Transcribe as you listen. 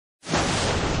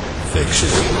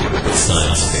fiction,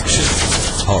 science fiction,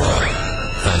 horror,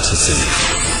 fantasy,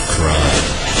 crime,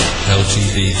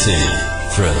 LGBT,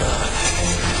 thriller.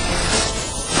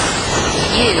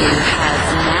 You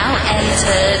have now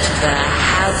entered the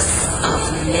House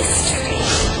of Mystery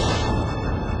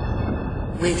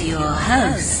with your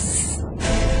hosts,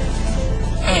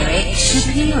 Eric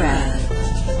Shapiro,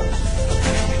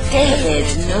 David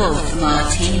North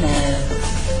Martino,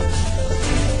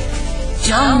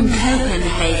 John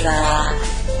Copenhaver,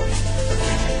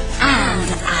 and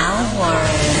Al Warren.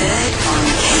 Heard on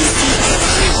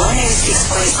KCBQ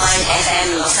 106.5 FM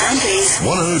Los Angeles,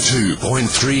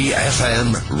 102.3 FM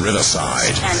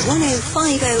Riverside, and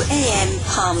 105.0 AM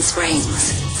Palm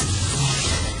Springs.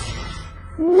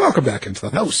 Welcome back into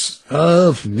the House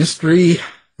of Mystery.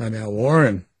 I'm Al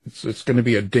Warren. It's going to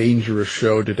be a dangerous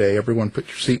show today. Everyone put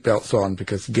your seatbelts on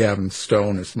because Gavin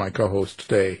Stone is my co-host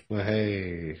today. Well,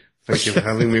 hey, thank you for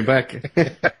having me back.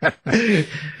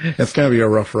 It's going to be a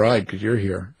rough ride because you're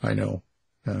here. I know.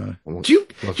 Do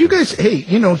you guys? Hey,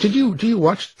 do you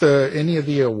watch any of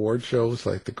the award shows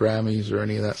like the Grammys or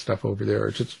any of that stuff over there?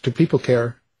 Or do people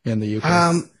care in the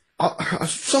UK?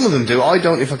 Some of them do. I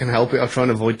don't, if I can help it. I try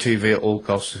and avoid TV at all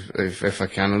costs if I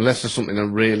can, unless there's something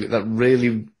that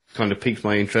really kind of piques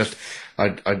my interest.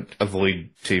 I'd avoid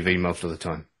TV most of the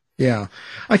time. Yeah,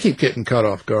 I keep getting caught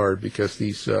off guard because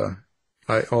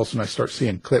I start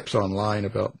seeing clips online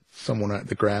about someone at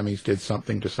the Grammys did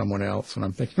something to someone else, and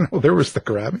I'm thinking, oh, there was the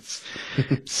Grammys.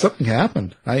 Something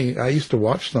happened. I used to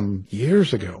watch them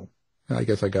years ago. I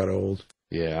guess I got old.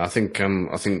 Yeah, I think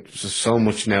there's so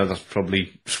much now that's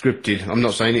probably scripted. I'm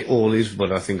not saying it all is,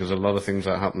 but I think there's a lot of things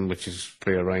that happen which is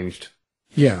prearranged.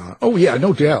 Yeah. Oh, yeah,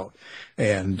 no doubt.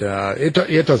 And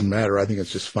it doesn't matter. I think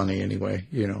it's just funny anyway,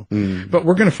 But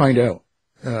we're going to find out.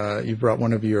 You brought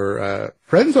one of your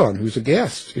friends on who's a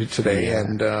guest today,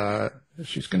 and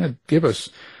she's going to give us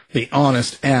the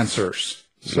honest answers.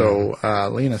 So,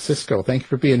 Lena Sisco, thank you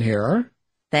for being here.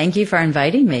 Thank you for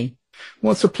inviting me.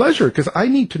 Well, it's a pleasure because I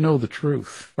need to know the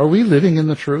truth. Are we living in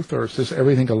the truth, or is this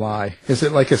everything a lie? Is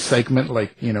it like a segment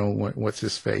like, what's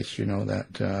his face,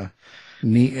 that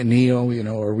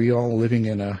Neo, are we all living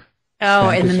in a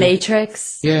fantasy? In the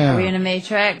Matrix? Yeah. Are we in a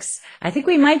Matrix? I think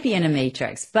we might be in a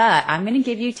Matrix, but I'm going to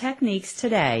give you techniques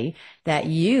today that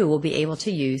you will be able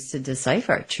to use to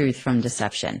decipher truth from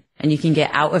deception, and you can get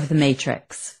out of the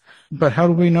Matrix. But how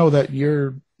do we know that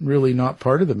you're really not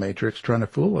part of the Matrix trying to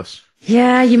fool us?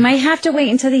 Yeah, you might have to wait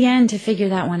until the end to figure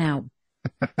that one out.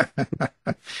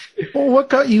 Well, what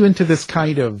got you into this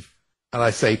kind of,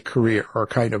 career or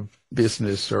kind of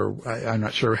business, or I'm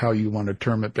not sure how you want to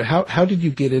term it, but how did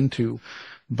you get into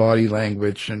body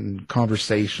language and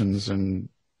conversations and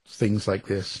things like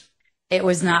this? It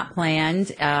was not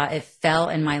planned. It fell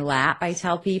in my lap, I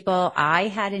tell people. I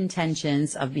had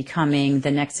intentions of becoming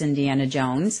the next Indiana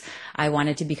Jones. I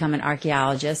wanted to become an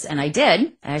archaeologist, and I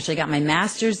did. I actually got my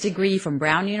master's degree from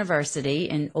Brown University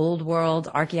in Old World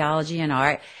Archaeology and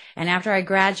Art. And after I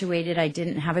graduated, I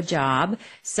didn't have a job.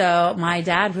 So my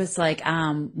dad was like,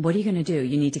 what are you going to do?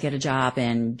 You need to get a job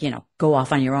and, go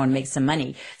off on your own, make some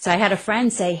money. So I had a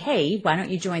friend say, hey, why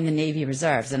don't you join the Navy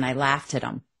Reserves? And I laughed at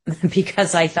him.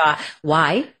 Because I thought,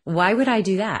 why? Why would I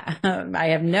do that? I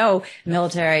have no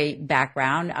military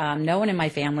background. No one in my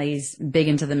family's big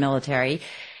into the military.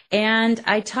 And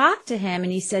I talked to him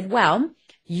and he said, well,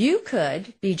 you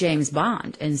could be James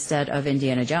Bond instead of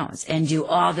Indiana Jones and do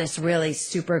all this really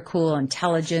super cool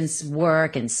intelligence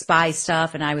work and spy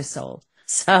stuff. And I was sold.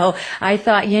 So I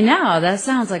thought, that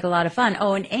sounds like a lot of fun.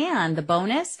 Oh, and the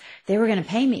bonus, they were going to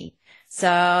pay me.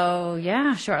 So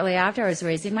yeah, shortly after I was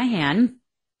raising my hand,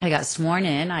 I got sworn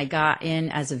in. I got in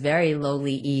as a very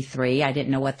lowly E3. I didn't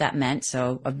know what that meant,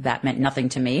 so that meant nothing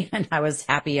to me, and I was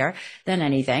happier than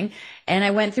anything. And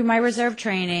I went through my reserve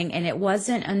training, and it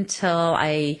wasn't until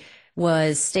I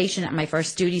was stationed at my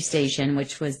first duty station,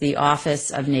 which was the Office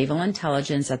of Naval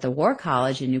Intelligence at the War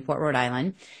College in Newport, Rhode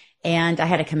Island. And I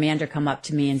had a commander come up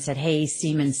to me and said, hey,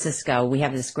 Seaman Sisco, we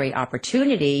have this great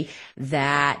opportunity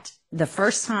that the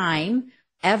first time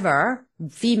ever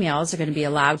females are going to be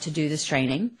allowed to do this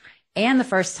training, and the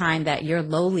first time that your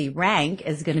lowly rank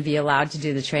is going to be allowed to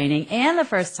do the training, and the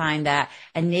first time that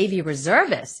a Navy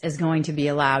reservist is going to be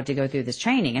allowed to go through this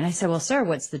training. And I said, well, sir,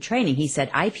 what's the training? He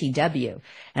said, IPW.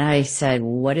 And I said,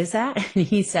 what is that? And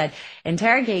he said,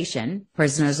 interrogation,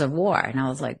 prisoners of war. And I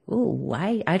was like, ooh,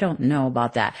 I don't know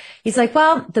about that. He's like,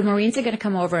 well, the Marines are going to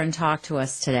come over and talk to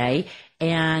us today.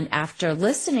 And after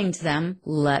listening to them,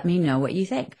 let me know what you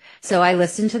think. So I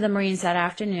listened to the Marines that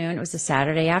afternoon. It was a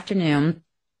Saturday afternoon.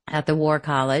 at the War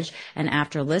College. And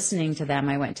after listening to them,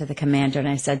 I went to the commander and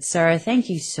I said, "Sir, thank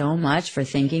you so much for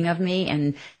thinking of me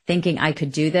and thinking I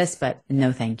could do this, but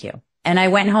no, thank you." And I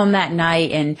went home that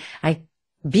night and I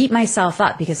beat myself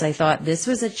up because I thought this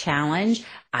was a challenge.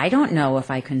 I don't know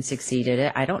if I can succeed at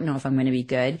it. I don't know if I'm going to be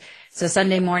good. So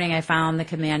Sunday morning, I found the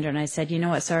commander and I said, "You know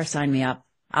what, sir, sign me up.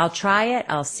 I'll try it.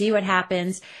 I'll see what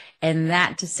happens." And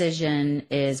that decision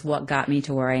is what got me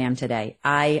to where I am today.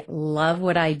 I love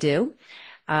what I do.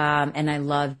 And I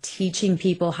love teaching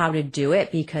people how to do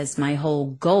it because my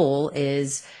whole goal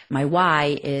is, my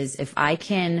why is, if I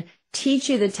can teach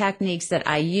you the techniques that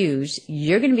I use,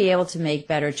 you're going to be able to make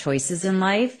better choices in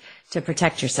life to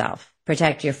protect yourself,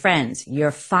 protect your friends,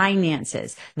 your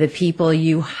finances, the people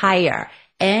you hire.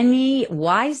 Any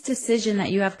wise decision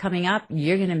that you have coming up,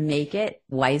 you're going to make it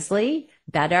wisely,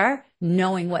 better,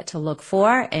 knowing what to look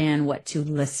for and what to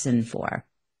listen for.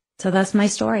 So that's my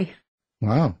story.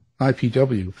 Wow.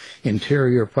 IPW,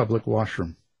 interior public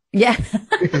washroom. Yeah.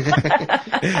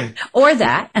 Or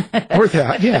that. Or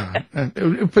that, yeah.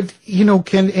 But,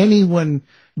 can anyone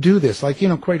do this? Like,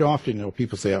 quite often,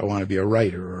 people say, I want to be a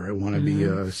writer, or I want to be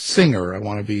a singer, I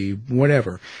want to be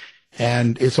whatever.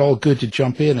 And it's all good to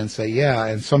jump in and say, yeah,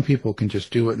 and some people can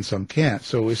just do it and some can't.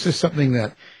 So is this something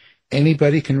that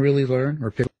anybody can really learn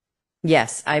or pick?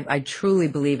 Yes, I truly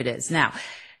believe it is. Now,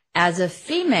 as a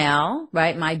female,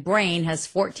 right, my brain has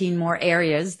 14 more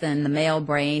areas than the male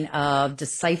brain of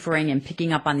deciphering and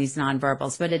picking up on these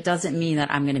nonverbals, but it doesn't mean that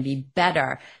I'm going to be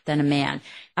better than a man.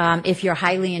 If you're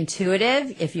highly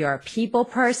intuitive, if you're a people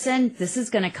person, this is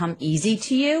going to come easy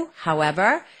to you.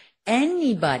 However,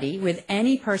 anybody with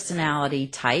any personality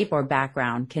type or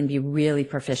background can be really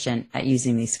proficient at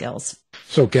using these skills.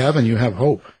 So, Gavin, you have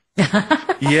hope.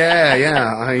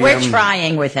 Yeah. We're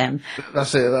trying with him.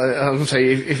 That's it. I was going to say,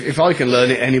 if I can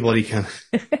learn it, anybody can.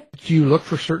 Do you look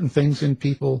for certain things in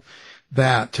people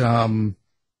that,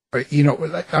 I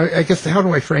guess, how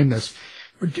do I frame this?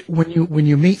 When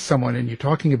you meet someone and you're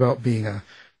talking about being a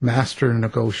master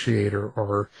negotiator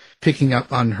or picking up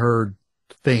unheard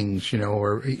things,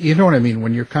 or you know what I mean?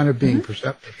 When you're kind of being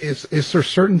perceptive, is there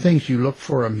certain things you look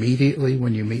for immediately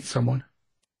when you meet someone?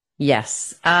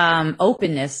 Yes.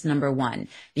 Openness, number one,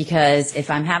 because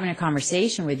if I'm having a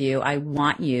conversation with you, I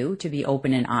want you to be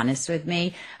open and honest with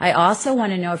me. I also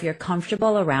want to know if you're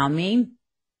comfortable around me,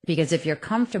 because if you're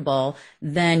comfortable,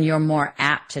 then you're more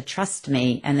apt to trust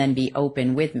me and then be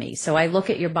open with me. So I look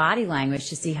at your body language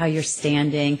to see how you're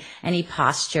standing, any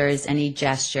postures, any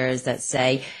gestures that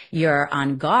say you're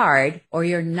on guard or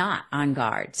you're not on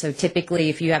guard. So typically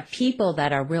if you have people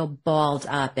that are real balled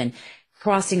up and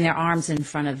crossing their arms in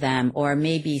front of them, or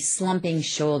maybe slumping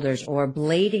shoulders or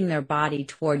blading their body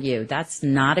toward you, that's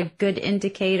not a good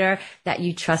indicator that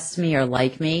you trust me or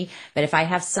like me. But if I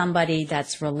have somebody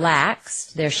that's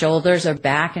relaxed, their shoulders are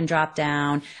back and drop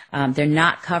down, they're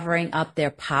not covering up their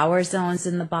power zones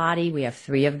in the body, we have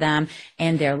 3 of them,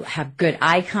 and they have good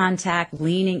eye contact,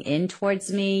 leaning in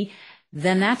towards me,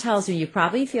 then that tells me you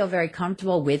probably feel very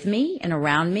comfortable with me and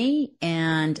around me,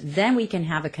 and then we can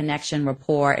have a connection,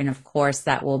 rapport, and of course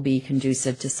that will be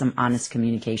conducive to some honest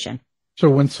communication. So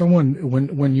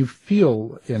when you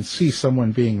feel and see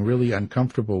someone being really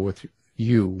uncomfortable with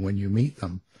you when you meet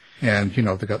them, and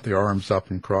they got their arms up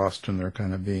and crossed and they're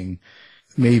kind of being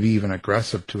maybe even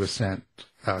aggressive to a scent,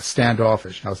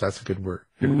 standoffish. Now that's a good word,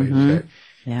 good way to say it.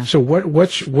 Yeah. So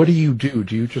what do you do?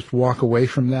 Do you just walk away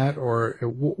from that, or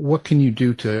what can you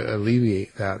do to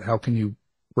alleviate that? How can you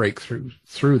break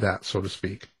through that, so to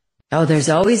speak? Oh, there's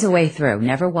always a way through.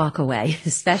 Never walk away,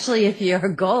 especially if your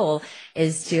goal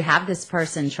is to have this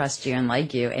person trust you and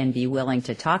like you and be willing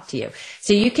to talk to you.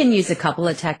 So you can use a couple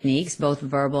of techniques, both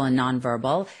verbal and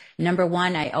nonverbal. Number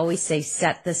one, I always say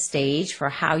set the stage for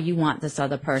how you want this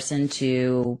other person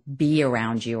to be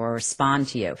around you or respond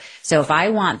to you. So if I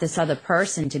want this other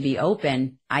person to be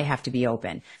open, I have to be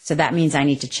open. So that means I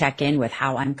need to check in with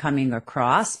how I'm coming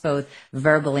across, both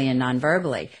verbally and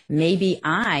nonverbally. Maybe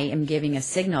I am giving a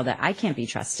signal that I can't be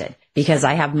trusted because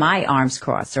I have my arms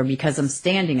crossed or because I'm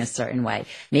standing a certain way.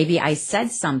 Maybe I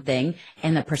said something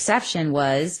and the perception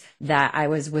was that I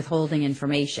was withholding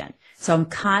information. So I'm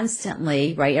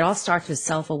constantly, right, it all starts with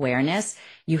self-awareness.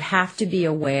 You have to be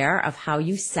aware of how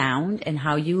you sound and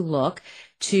how you look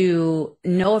to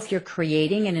know if you're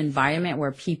creating an environment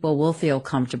where people will feel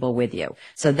comfortable with you.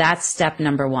 So that's step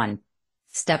number one.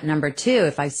 Step number 2,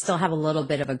 if I still have a little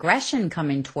bit of aggression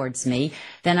coming towards me,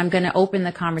 then I'm going to open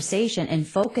the conversation and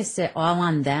focus it all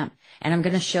on them. And I'm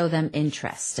going to show them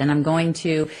interest. And I'm going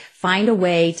to find a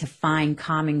way to find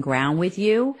common ground with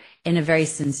you in a very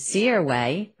sincere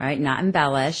way, right? Not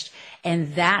embellished.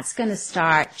 And that's going to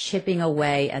start chipping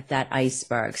away at that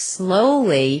iceberg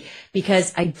slowly,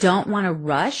 because I don't want to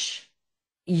rush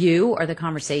you or the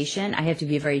conversation. I have to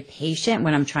be very patient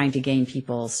when I'm trying to gain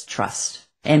people's trust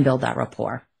and build that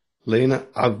rapport. Lena,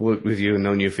 I've worked with you and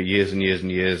known you for years and years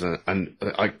and years, and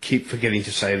I keep forgetting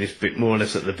to say this bit more or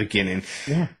less at the beginning.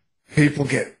 Yeah. People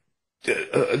get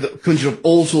conjure up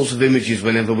all sorts of images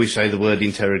whenever we say the word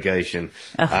interrogation.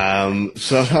 So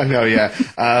I know, yeah.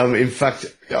 In fact,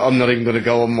 I'm not even going to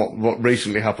go on what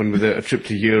recently happened with a trip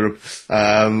to Europe.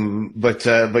 But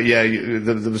yeah,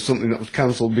 there was something that was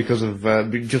cancelled because of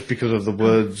just because of the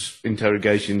words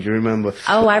interrogation. Do you remember?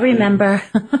 Oh, I remember.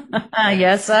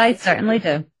 Yes, I certainly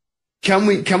do. Can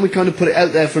we kind of put it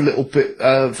out there for a little bit,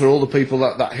 for all the people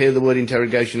that hear the word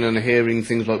interrogation and are hearing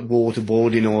things like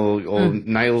waterboarding or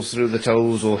nails through the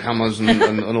toes or hammers and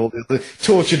all the other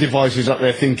torture devices that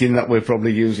they're thinking that we're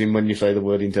probably using when you say the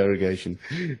word interrogation?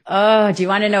 Oh, do you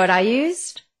want to know what I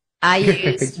used? I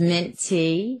used mint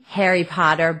tea, Harry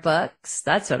Potter books.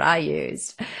 That's what I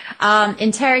used.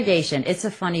 Interrogation. It's a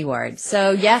funny word.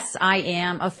 So yes, I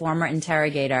am a former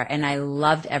interrogator and I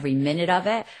loved every minute of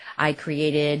it. I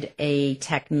created a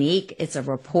technique. It's a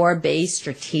rapport-based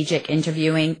strategic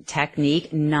interviewing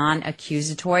technique,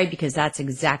 non-accusatory, because that's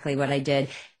exactly what I did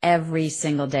every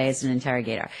single day as an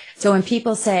interrogator. So when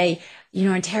people say, you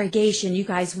know, interrogation, you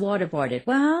guys waterboarded.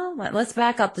 Well, let's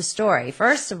back up the story.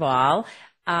 First of all,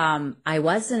 I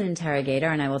was an interrogator,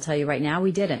 and I will tell you right now,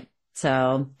 we didn't.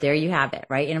 So there you have it,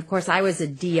 right? And of course, I was a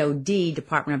DOD,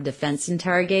 Department of Defense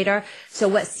interrogator. So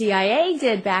what CIA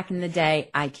did back in the day,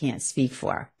 I can't speak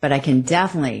for, but I can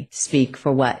definitely speak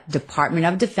for what Department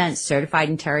of Defense certified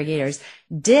interrogators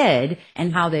did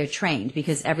and how they're trained,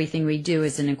 because everything we do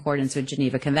is in accordance with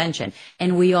Geneva Convention.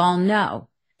 And we all know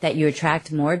that you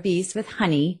attract more bees with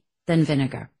honey than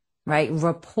vinegar, right?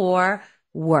 Rapport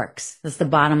works. That's the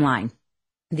bottom line.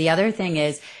 The other thing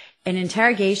is, an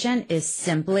interrogation is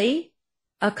simply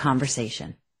a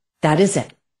conversation. That is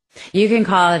it. You can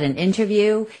call it an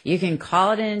interview, you can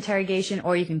call it an interrogation,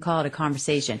 or you can call it a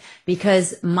conversation,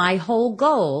 because my whole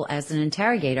goal as an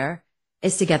interrogator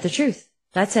is to get the truth.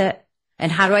 That's it.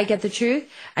 And how do I get the truth?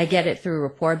 I get it through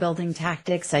rapport building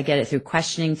tactics. I get it through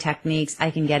questioning techniques.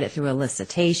 I can get it through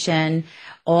elicitation,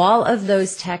 all of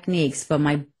those techniques. But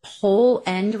my whole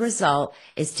end result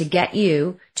is to get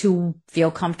you to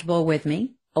feel comfortable with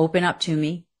me, open up to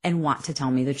me, and want to tell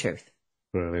me the truth.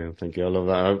 Brilliant, thank you. I love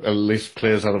that. At least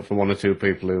clears that up for one or two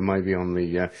people who may be on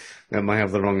the, that might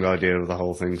have the wrong idea of the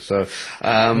whole thing. So,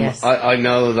 Yes. I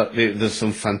know that there's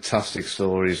some fantastic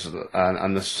stories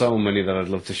and there's so many that I'd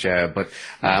love to share, but,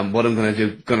 what I'm going to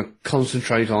do, going to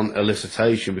concentrate on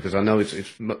elicitation, because I know it's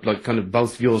like kind of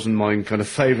both yours and mine kind of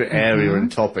favorite area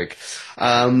and topic.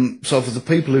 So for the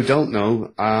people who don't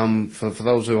know, for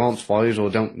those who aren't spies or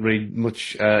don't read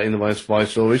much, in the way of spy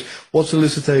stories, what's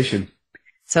elicitation?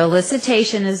 So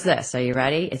elicitation is this. Are you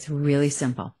ready? It's really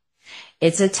simple.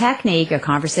 It's a technique, a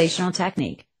conversational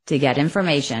technique, to get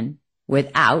information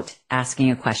without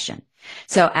asking a question.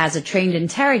 So as a trained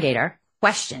interrogator,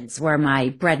 questions were my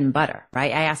bread and butter,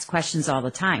 right? I ask questions all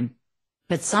the time.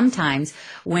 But sometimes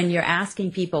when you're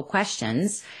asking people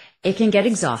questions, it can get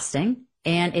exhausting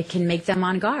and it can make them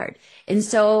on guard. And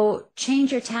so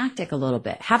change your tactic a little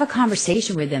bit. Have a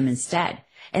conversation with them instead.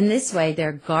 And this way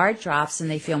their guard drops and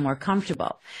they feel more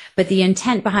comfortable. But the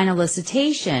intent behind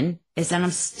elicitation is that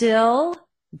I'm still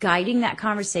guiding that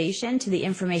conversation to the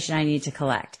information I need to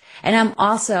collect. And I'm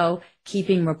also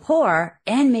keeping rapport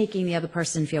and making the other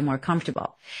person feel more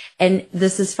comfortable. And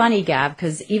this is funny, Gab,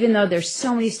 because even though there's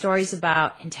so many stories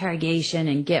about interrogation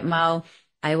and Gitmo,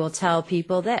 I will tell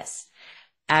people this.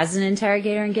 As an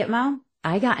interrogator in Gitmo,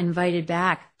 I got invited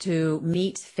back to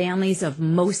meet families of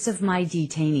most of my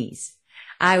detainees.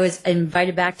 I was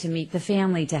invited back to meet the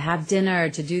family, to have dinner,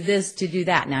 to do this, to do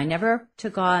that. Now, I never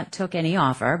took any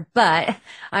offer, but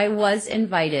I was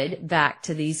invited back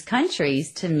to these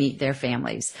countries to meet their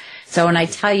families. So when I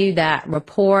tell you that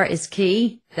rapport is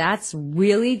key, that's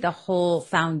really the whole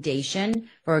foundation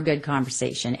for a good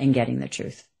conversation and getting the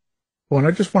truth. Well, and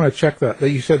I just want to check that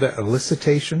you said that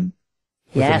elicitation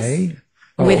with Yes. an A?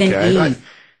 Oh, With an okay. E.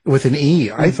 With an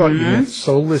E. I thought you meant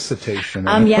solicitation.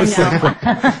 Yeah,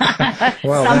 no.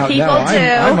 Well, Some people do.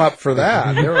 I'm up for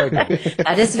that. There I go.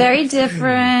 That is very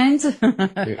different.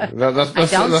 Yeah,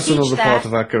 that's don't another teach part that.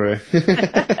 of our career.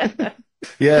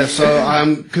 Yeah,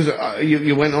 so because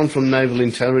you went on from naval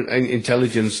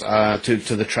intelligence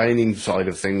to the training side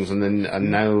of things, and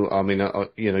now I mean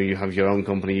you have your own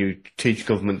company, you teach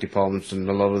government departments and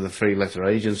a lot of the three-letter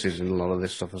agencies and a lot of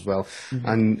this stuff as well,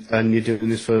 and you're doing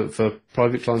this for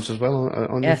private clients as well,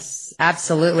 aren't you? Yes,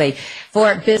 absolutely.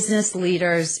 For business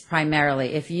leaders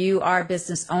primarily, if you are a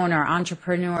business owner,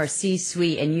 entrepreneur,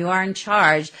 C-suite, and you are in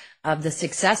charge of the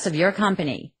success of your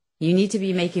company, you need to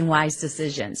be making wise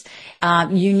decisions.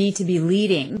 You need to be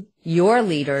leading your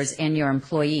leaders and your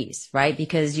employees, right?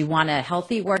 Because you want a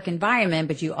healthy work environment,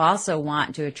 but you also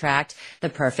want to attract the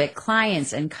perfect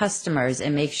clients and customers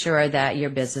and make sure that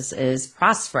your business is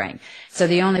prospering. So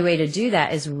the only way to do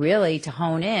that is really to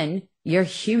hone in your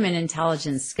human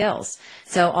intelligence skills.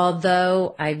 So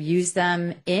although I've used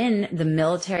them in the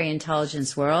military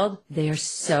intelligence world, they are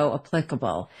so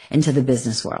applicable into the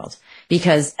business world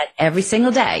because every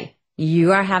single day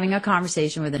you are having a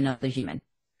conversation with another human.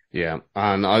 Yeah,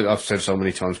 and I've said so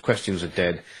many times, questions are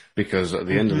dead because at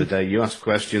the end of the day, you ask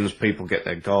questions, people get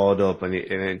their guard up, and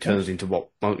it turns into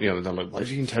they're like, why is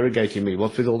he interrogating me?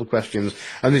 What's with all the questions?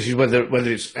 And this is whether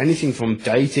it's anything from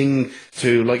dating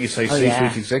to, like you say,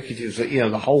 C-suite executives.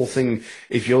 The whole thing.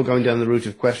 If you're going down the route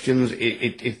of questions,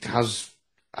 it has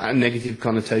a negative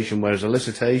connotation. Whereas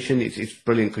elicitation, it's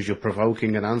brilliant because you're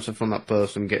provoking an answer from that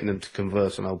person, getting them to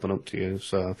converse and open up to you.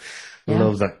 So I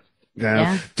love that.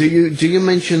 Yeah. Do you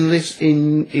mention this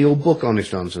in your book,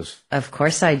 Honest Answers? Of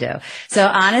course I do. So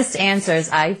Honest Answers,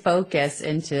 I focus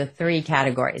into 3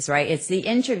 categories, right? It's the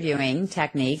interviewing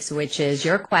techniques, which is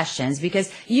your questions,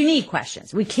 because you need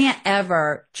questions. We can't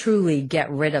ever truly get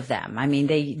rid of them. I mean,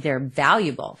 they're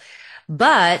valuable.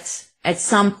 But at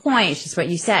some point, it's just what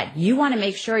you said, you want to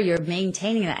make sure you're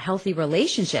maintaining that healthy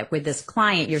relationship with this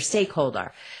client, your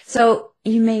stakeholder. So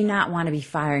you may not want to be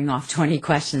firing off 20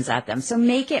 questions at them. So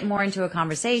make it more into a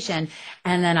conversation.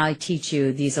 And then I'll teach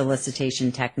you these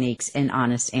elicitation techniques in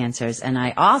Honest Answers. And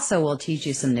I also will teach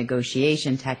you some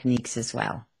negotiation techniques as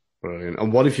well. Brilliant.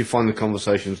 And what if you find the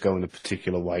conversation's going a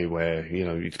particular way where,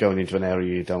 it's going into an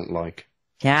area you don't like?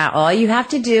 Yeah, all you have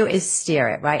to do is steer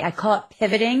it, right? I call it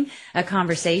pivoting a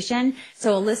conversation.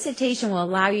 So elicitation will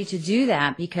allow you to do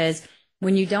that because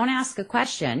when you don't ask a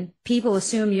question, people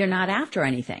assume you're not after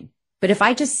anything. But if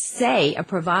I just say a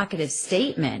provocative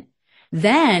statement,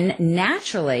 then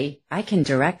naturally I can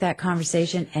direct that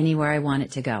conversation anywhere I want it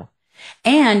to go.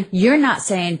 And you're not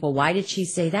saying, well, why did she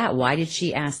say that? Why did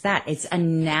she ask that? It's a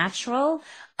natural,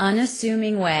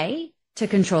 unassuming way to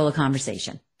control a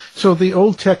conversation. So the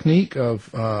old technique of,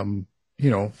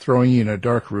 throwing you in a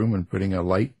dark room and putting a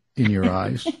light in your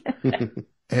eyes,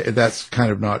 that's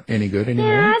kind of not any good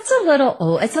anymore. Yeah, it's a little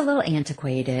old. It's a little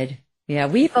antiquated. Yeah,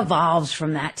 we've evolved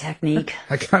from that technique.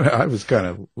 I was kind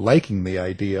of liking the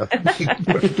idea.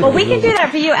 Well, we can do that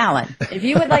for you, Alan. If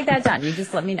you would like that done, you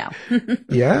just let me know.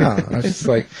 Yeah, I was just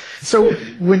like, so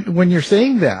when you're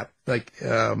saying that, like,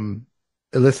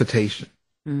 elicitation,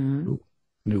 ooh,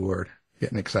 new word.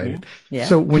 Getting excited. Yeah.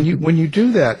 So when you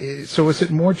do that, so is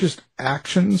it more just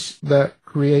actions that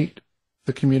create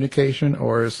the communication,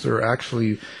 or is there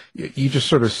actually you just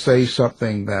sort of say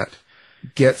something that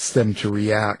gets them to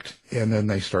react, and then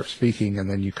they start speaking, and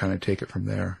then you kind of take it from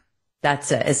there?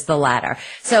 That's it. It's the latter.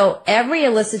 So every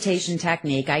elicitation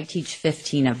technique, I teach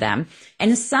 15 of them.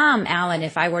 And some, Alan,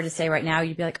 if I were to say right now,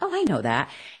 you'd be like, oh, I know that.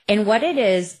 And what it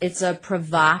is, it's a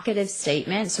provocative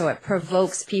statement. So it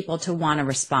provokes people to want to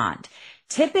respond.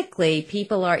 Typically,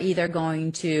 people are either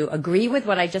going to agree with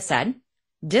what I just said,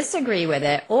 disagree with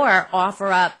it, or offer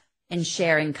up and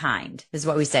share in kind is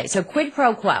what we say. So quid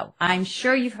pro quo. I'm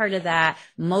sure you've heard of that.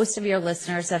 Most of your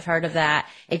listeners have heard of that.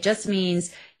 It just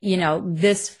means,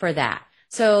 this for that.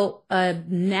 So a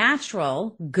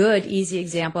natural, good, easy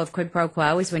example of quid pro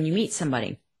quo is when you meet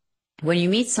somebody. When you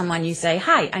meet someone, you say,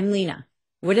 hi, I'm Lena.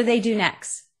 What do they do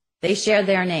next? They share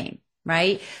their name.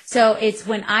 Right? So it's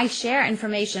when I share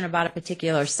information about a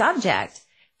particular subject,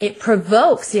 it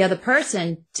provokes the other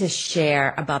person to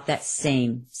share about that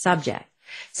same subject.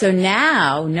 So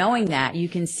now, knowing that, you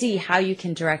can see how you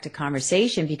can direct a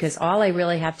conversation because all I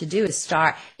really have to do is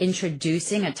start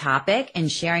introducing a topic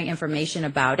and sharing information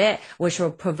about it, which will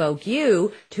provoke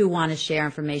you to want to share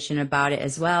information about it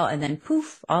as well. And then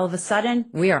poof, all of a sudden,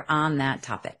 we are on that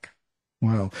topic.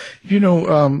 Wow.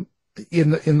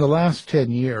 In the last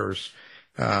 10 years,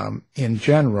 in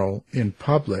general, in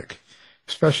public,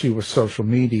 especially with social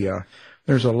media,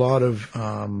 there's a lot of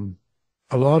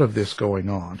this going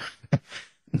on.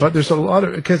 But there's a lot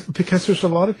of because there's a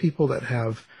lot of people that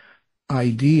have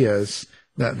ideas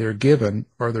that they're given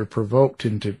or they're provoked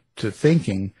into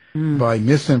thinking by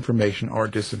misinformation or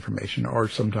disinformation, or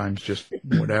sometimes just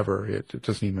whatever. It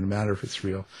doesn't even matter if it's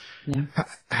real. Yeah.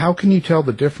 How can you tell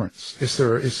the difference? Is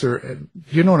there,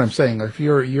 you know what I'm saying? If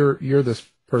you're this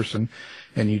person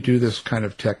and you do this kind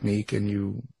of technique and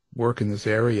you work in this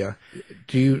area,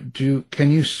 can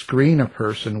you screen a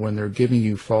person when they're giving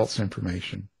you false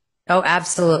information? Oh,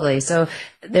 absolutely. So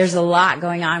there's a lot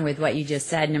going on with what you just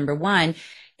said. Number one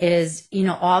is,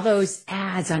 all those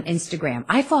ads on Instagram.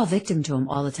 I fall victim to them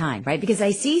all the time, right? Because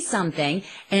I see something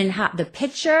and the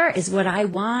picture is what I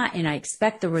want and I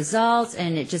expect the results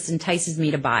and it just entices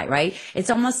me to buy, right? It's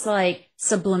almost like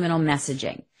subliminal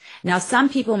messaging. Now, some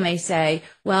people may say,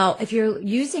 well, if you're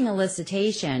using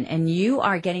elicitation and you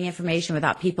are getting information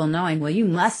without people knowing, well, you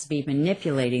must be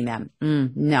manipulating them.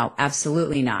 No,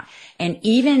 absolutely not. And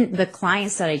even the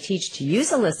clients that I teach to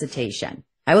use elicitation,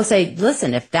 I will say,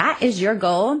 listen, if that is your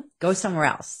goal, go somewhere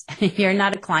else. You're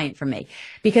not a client for me.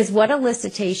 Because what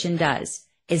elicitation does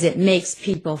is it makes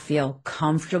people feel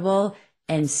comfortable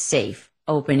and safe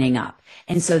opening up.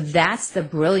 And so that's the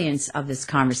brilliance of this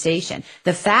conversation.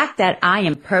 The fact that I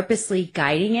am purposely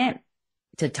guiding it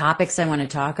to topics I want to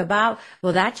talk about,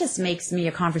 well, that just makes me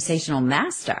a conversational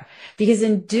master. Because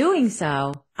in doing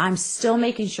so, I'm still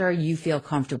making sure you feel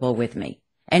comfortable with me.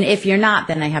 And if you're not,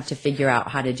 then I have to figure out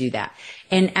how to do that.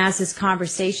 And as this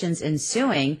conversation's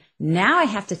ensuing, now I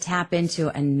have to tap into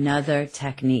another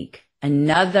technique,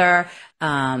 another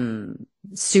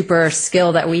super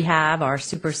skill that we have, our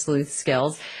super sleuth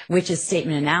skills, which is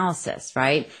statement analysis,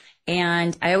 right?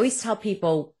 And I always tell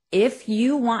people, if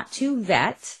you want to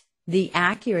vet the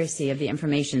accuracy of the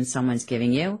information someone's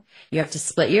giving you, you have to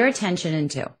split your attention in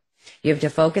two. You have to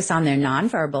focus on their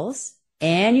nonverbals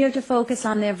and you have to focus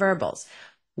on their verbals,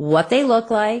 what they look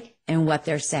like and what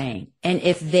they're saying. And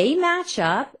if they match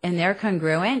up and they're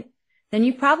congruent, then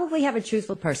you probably have a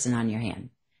truthful person on your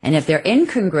hand. And if they're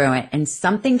incongruent and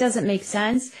something doesn't make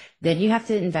sense, then you have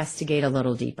to investigate a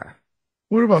little deeper.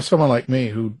 What about someone like me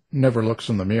who never looks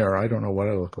in the mirror? I don't know what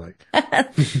I look like. I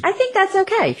think that's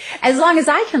okay, as long as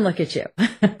I can look at you.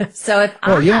 So if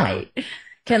I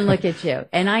can look at you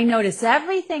and I notice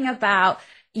everything about,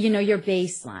 your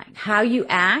baseline, how you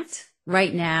act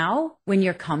right now, when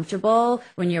you're comfortable,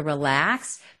 when you're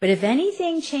relaxed. But if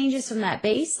anything changes from that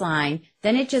baseline,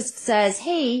 then it just says,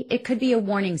 hey, it could be a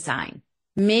warning sign.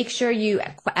 Make sure you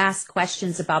ask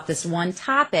questions about this one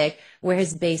topic where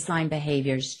his baseline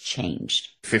behaviors changed.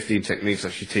 15 techniques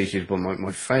that she teaches, but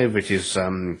my favorite is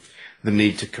the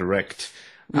need to correct.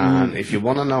 And if you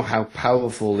want to know how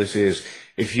powerful this is,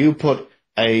 if you put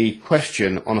a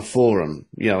question on a forum,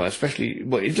 especially,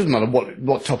 well, it doesn't matter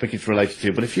what topic it's related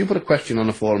to, but if you put a question on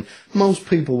a forum, most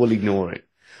people will ignore it.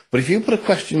 But if you put a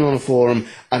question on a forum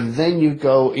and then you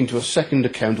go into a second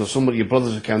account or your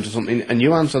brother's account or something and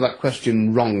you answer that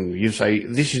question wrong, you say,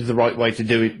 this is the right way to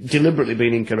do it, deliberately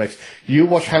being incorrect, you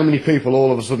watch how many people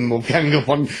all of a sudden will gang up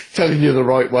on telling you the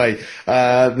right way.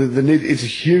 It's a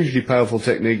hugely powerful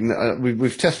technique.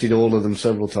 We've tested all of them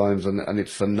several times and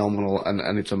it's phenomenal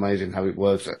and it's amazing how it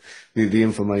works. The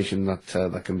information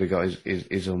that can be got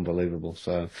is unbelievable.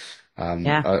 So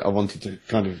I wanted to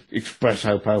kind of express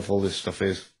how powerful this stuff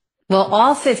is. Well,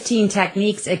 all 15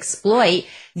 techniques exploit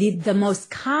the most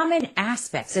common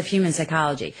aspects of human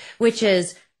psychology, which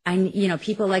is,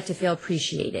 people like to feel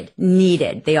appreciated,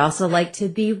 needed. They also like to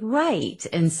be right.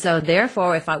 And so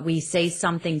therefore, if we say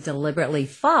something deliberately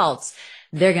false,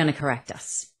 they're going to correct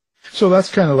us. So that's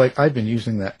kind of like, I've been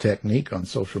using that technique on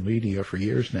social media for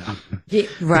years now.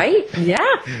 Right? Yeah.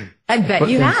 I bet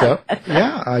you have.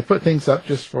 I put things up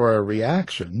just for a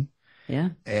reaction.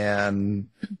 Yeah. And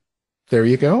there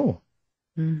you go.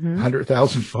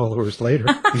 100,000 followers later.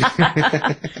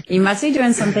 You must be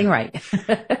doing something right.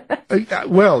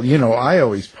 Well, I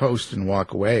always post and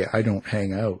walk away. I don't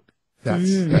hang out.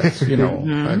 That's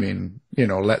I mean,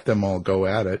 let them all go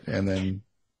at it and then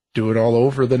do it all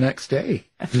over the next day.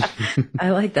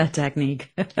 I like that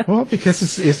technique. Well,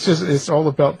 because it's all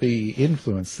about the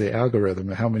influence, the algorithm,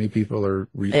 how many people are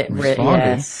responding.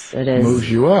 Yes, it is. Moves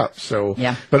you up. So,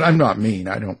 yeah. But I'm not mean.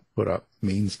 I don't put up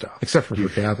mean stuff, except for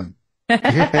Gavin.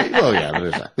 Well, yeah, there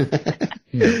is that.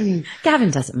 Yeah.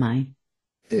 Gavin doesn't mind.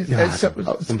 He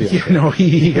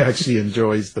actually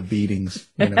enjoys the beatings.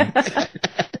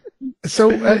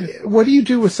 So, what do you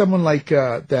do with someone like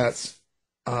that's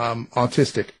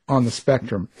autistic on the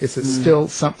spectrum? Is it still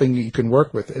something you can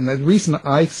work with? And the reason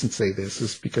I can say this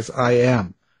is because I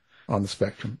am on the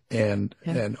spectrum and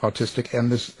autistic,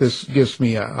 and this gives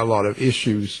me a lot of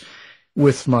issues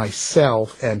with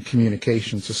myself and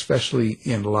communications, especially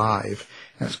in live.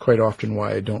 That's quite often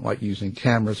why I don't like using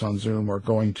cameras on Zoom or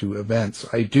going to events.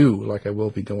 I do, like I will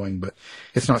be going, but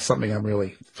it's not something I'm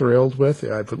really thrilled with.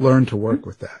 I've learned to work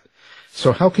with that.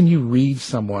 So how can you read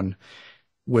someone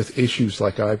with issues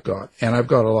like I've got? And I've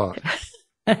got a lot.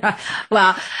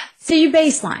 Well, so you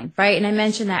baseline, right? And I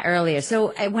mentioned that earlier.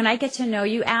 So when I get to know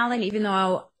you, Alan, even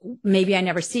though maybe I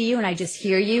never see you and I just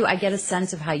hear you, I get a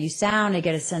sense of how you sound. I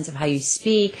get a sense of how you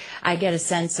speak. I get a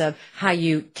sense of how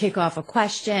you kick off a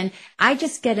question. I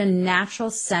just get a natural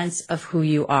sense of who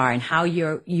you are and how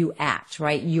you act,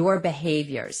 right? Your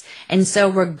behaviors. And so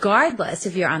regardless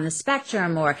if you're on the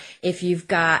spectrum or if you've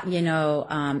got,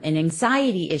 an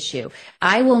anxiety issue,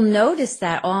 I will notice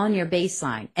that all in your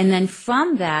baseline. And then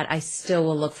from that, I still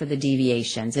will look for the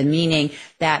deviations, and meaning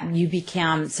that you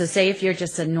become, so say if you're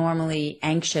just a normally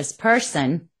anxious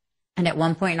person, and at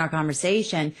one point in our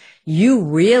conversation, you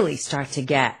really start to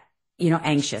get,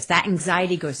 anxious. That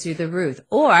anxiety goes through the roof,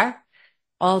 or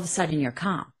all of a sudden you're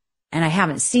calm. And I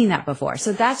haven't seen that before.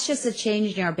 So that's just a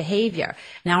change in our behavior.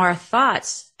 Now our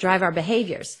thoughts drive our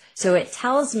behaviors. So it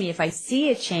tells me if I see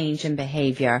a change in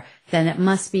behavior, then it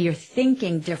must be you're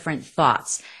thinking different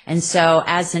thoughts. And so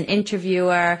as an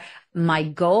interviewer, my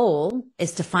goal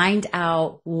is to find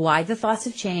out why the thoughts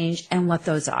have changed and what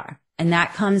those are. And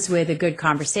that comes with a good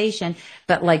conversation.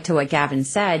 But like to what Gavin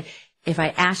said, if I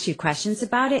ask you questions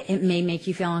about it, it may make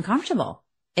you feel uncomfortable.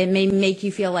 It may make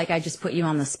you feel like I just put you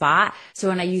on the spot. So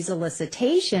when I use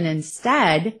elicitation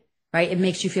instead, right, it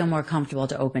makes you feel more comfortable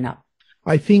to open up.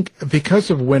 I think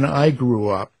because of when I grew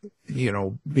up,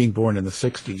 being born in the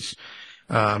 60s,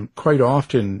 quite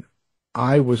often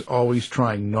I was always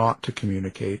trying not to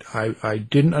communicate. I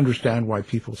didn't understand why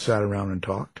people sat around and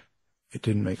talked. It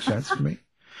didn't make sense to me.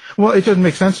 Well, it doesn't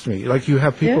make sense to me. Like you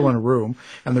have people in a room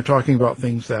and they're talking about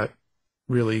things that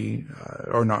really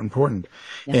are not important.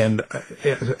 Yeah. And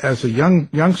as a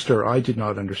youngster, I did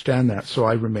not understand that, so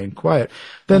I remained quiet.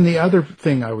 Then the other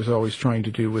thing I was always trying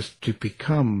to do was to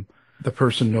become the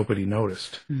person nobody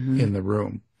noticed in the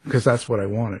room, because that's what I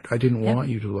wanted. I didn't want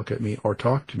you to look at me or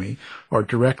talk to me or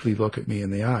directly look at me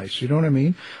in the eyes. You know what I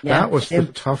mean? Yeah. That was the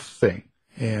tough thing.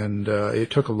 And it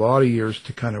took a lot of years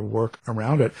to kind of work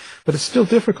around it, but it's still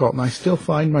difficult, and I still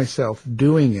find myself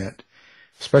doing it,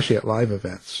 especially at live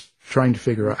events, trying to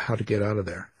figure out how to get out of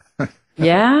there.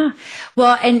 Yeah.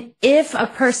 Well, and if a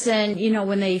person,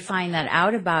 when they find that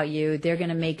out about you, they're going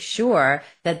to make sure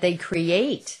that they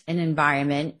create an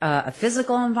environment, a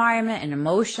physical environment, an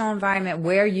emotional environment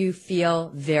where you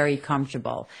feel very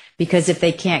comfortable. Because if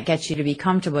they can't get you to be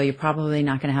comfortable, you're probably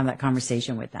not going to have that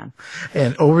conversation with them.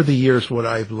 And over the years, what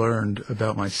I've learned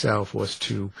about myself was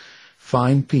to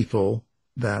find people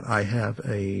that I have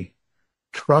a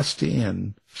trust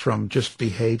in from just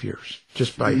behaviors,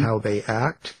 just by how they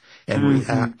act and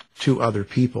react to other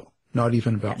people, not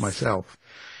even about myself.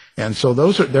 And so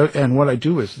those are there. And what I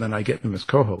do is then I get them as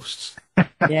co-hosts.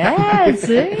 Yes.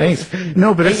 Thanks.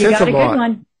 No, but it says a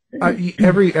lot.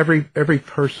 Every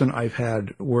person I've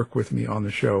had work with me on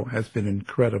the show has been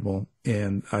incredible.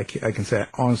 And I can say I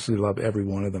honestly love every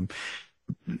one of them.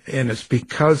 And it's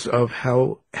because of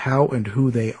how and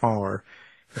who they are,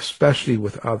 especially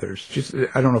with others. Just,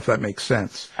 I don't know if that makes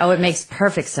sense. Oh, it makes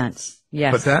perfect sense.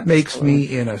 Yes. But that makes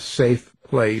me in a safe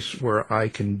place where I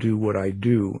can do what I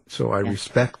do. So I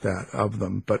respect that of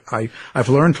them. But I've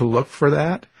learned to look for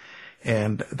that.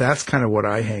 And that's kind of what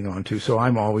I hang on to. So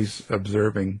I'm always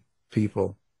observing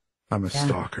people. I'm a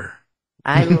stalker.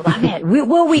 I love it.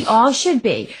 We all should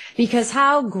be, because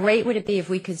how great would it be if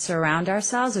we could surround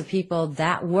ourselves with people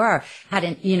that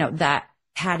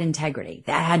had integrity,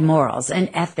 that had morals and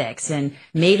ethics and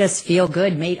made us feel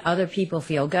good, made other people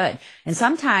feel good. And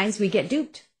sometimes we get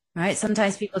duped, right?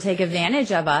 Sometimes people take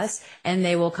advantage of us and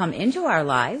they will come into our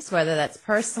lives, whether that's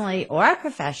personally or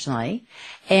professionally,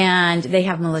 and they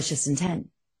have malicious intent,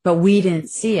 but we didn't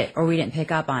see it or we didn't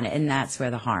pick up on it. And that's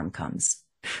where the harm comes.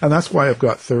 And that's why I've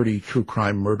got 30 true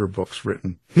crime murder books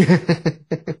written.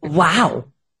 Wow.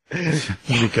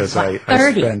 Because I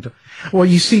spend, well,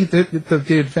 you see,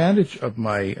 the advantage of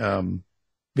my,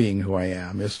 being who I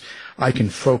am is I can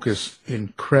focus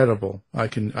incredible. I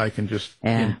can just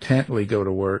intently go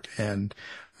to work, and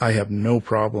I have no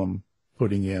problem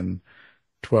putting in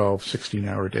 12,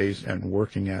 16-hour days and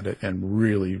working at it and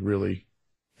really, really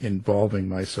involving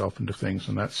myself into things.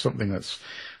 And that's something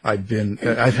I've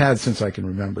had since I can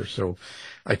remember. So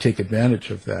I take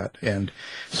advantage of that. And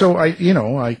so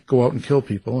I go out and kill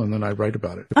people and then I write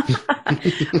about it.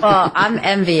 Well, I'm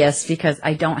envious because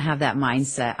I don't have that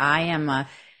mindset. I am a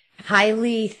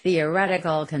highly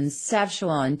theoretical,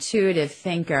 conceptual, intuitive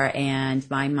thinker, and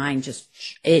my mind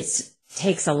it's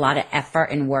takes a lot of effort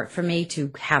and work for me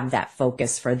to have that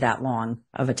focus for that long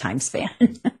of a time span.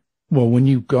 Well, when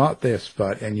you got this,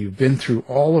 but, and you've been through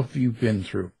all of you've been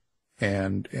through,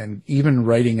 and even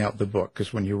writing out the book,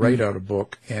 because when you write out a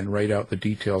book and write out the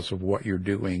details of what you're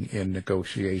doing in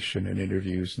negotiation and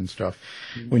interviews and stuff,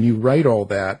 when you write all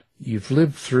that, you've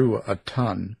lived through a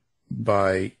ton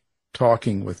by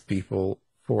talking with people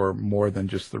for more than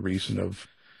just the reason of,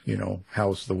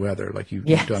 how's the weather? Like you've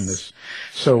done this.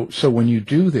 So when you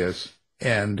do this,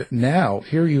 and now,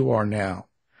 here you are now,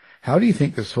 how do you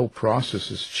think this whole process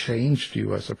has changed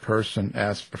you as a person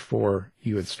as before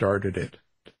you had started it?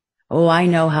 Oh, I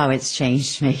know how it's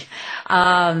changed me.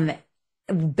 Back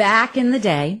in the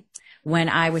day when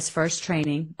I was first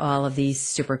training all of these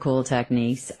super cool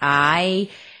techniques, I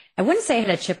wouldn't say I had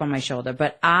a chip on my shoulder,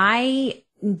 but I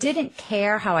didn't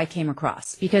care how I came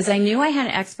across because I knew I had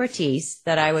an expertise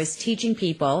that I was teaching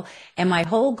people, and my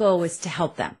whole goal was to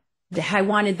help them. I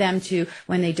wanted them to,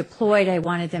 when they deployed, I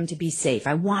wanted them to be safe.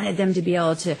 I wanted them to be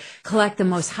able to collect the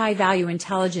most high value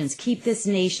intelligence, keep this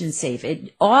nation safe.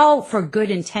 It all for good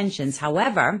intentions.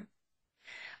 However,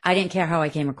 I didn't care how I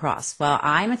came across. Well,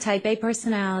 I'm a type A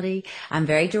personality. I'm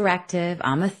very directive.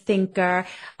 I'm a thinker.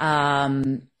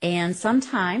 And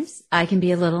sometimes I can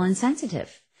be a little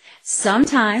insensitive.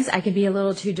 Sometimes I can be a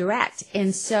little too direct.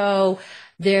 And so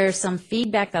there's some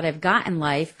feedback that I've got in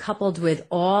life coupled with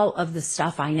all of the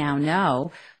stuff I now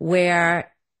know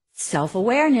where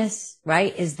self-awareness,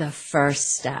 right, is the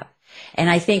first step.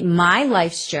 And I think my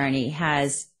life's journey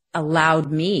has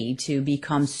allowed me to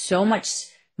become so much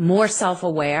more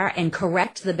self-aware and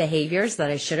correct the behaviors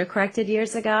that I should have corrected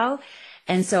years ago.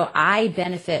 And so I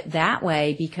benefit that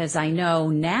way because I know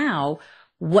now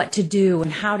what to do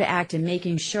and how to act and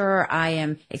making sure I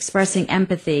am expressing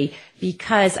empathy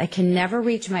because I can never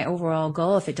reach my overall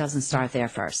goal if it doesn't start there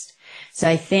first. So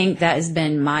I think that has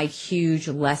been my huge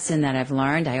lesson that I've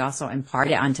learned. I also impart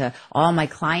it onto all my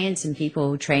clients and people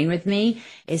who train with me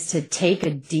is to take a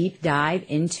deep dive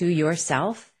into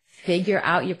yourself, figure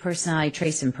out your personality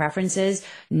traits and preferences,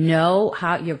 know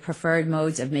how your preferred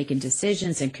modes of making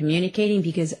decisions and communicating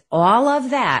because all of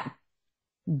that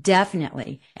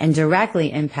definitely and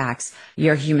directly impacts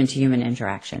your human-to-human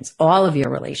interactions, all of your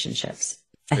relationships.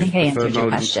 I think I answered your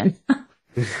question.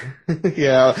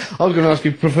 Yeah, I was going to ask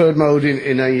you preferred mode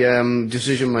in a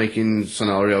decision-making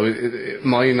scenario.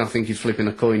 Mine, I think, is flipping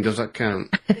a coin. Does that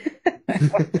count?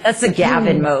 That's a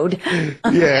Gavin mode.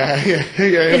 Yeah.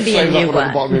 Could be a new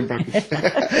one.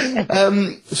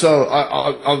 So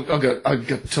I've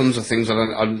got tons of things. I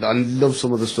love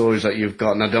some of the stories that you've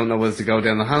got, and I don't know whether to go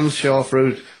down the Handshaft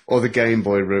route or the Game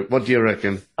Boy route. What do you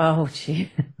reckon? Oh, gee.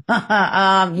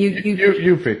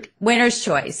 You pick. Winner's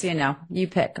choice, you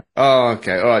pick. Oh,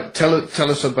 okay. All right. Tell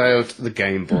us about the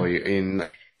Game Boy in.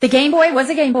 The Game Boy was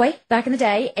a Game Boy back in the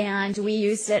day, and we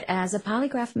used it as a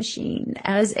polygraph machine,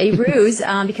 as a ruse,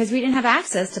 because we didn't have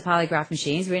access to polygraph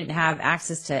machines. We didn't have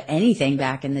access to anything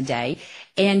back in the day.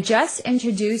 And just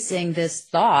introducing this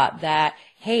thought that,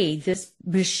 hey, this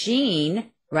machine,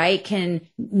 right,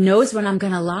 knows when I'm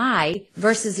going to lie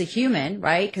versus a human,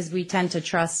 right? Because we tend to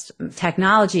trust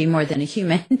technology more than a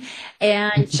human.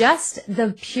 And just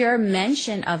the pure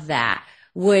mention of that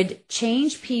would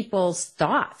change people's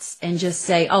thoughts and just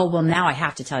say, oh, well, now I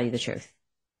have to tell you the truth.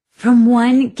 From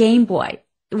one Game Boy,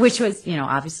 which was,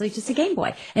 obviously just a Game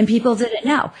Boy, and people didn't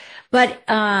know. But,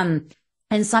 and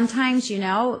sometimes,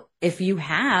 if you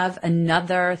have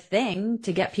another thing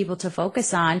to get people to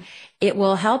focus on, it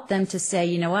will help them to say,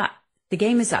 you know what, the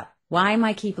game is up. Why am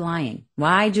I keep lying?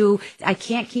 I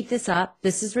can't keep this up.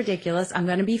 This is ridiculous. I'm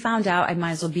going to be found out. I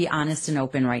might as well be honest and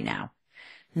open right now.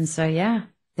 And so, yeah.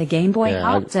 The Game Boy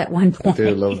helped at one point. I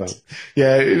do love that.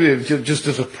 Yeah, just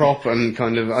as a prop and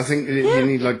kind of, I think you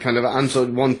need kind of answer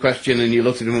one question and you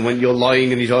looked at him and went, you're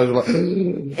lying, and his eyes were like,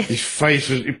 his face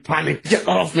was, he panicked, get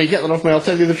that off me, I'll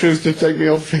tell you the truth to take me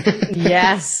off.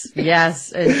 Yes.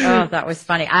 That was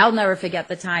funny. I'll never forget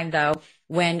the time though,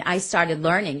 when I started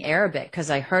learning Arabic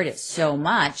because I heard it so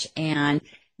much and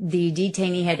the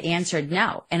detainee had answered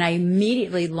no. And I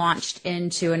immediately launched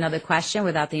into another question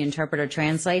without the interpreter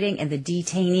translating. And the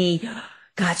detainee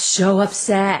got so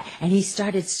upset and he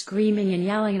started screaming and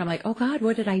yelling. And I'm like, oh God,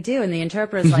 what did I do? And the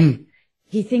interpreter's like,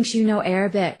 he thinks you know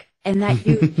Arabic and that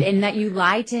you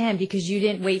lied to him because you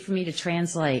didn't wait for me to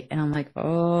translate. And I'm like,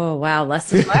 oh, wow.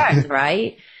 Lesson learned,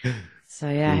 right? So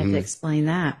yeah, I had to explain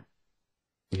that.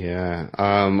 Yeah,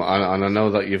 and I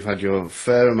know that you've had your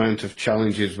fair amount of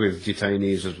challenges with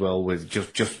detainees as well, with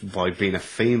just by being a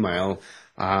female.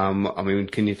 I mean,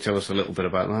 can you tell us a little bit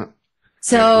about that?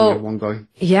 So, one guy.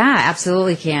 yeah,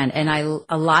 absolutely can. And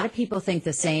a lot of people think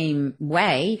the same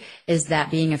way, is that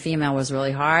being a female was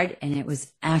really hard, and it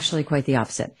was actually quite the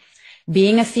opposite.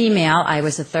 Being a female, I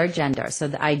was a third gender, so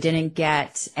that I didn't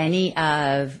get any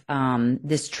of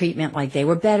this treatment like they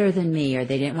were better than me or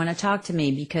they didn't want to talk to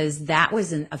me, because that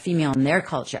was a female in their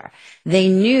culture. They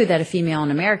knew that a female in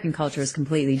American culture is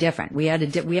completely different. We have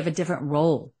a different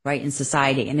role, right, in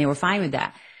society, and they were fine with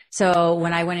that. So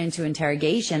when I went into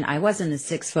interrogation, I wasn't a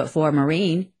 6'4"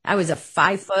 Marine. I was a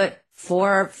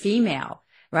 5'4" female,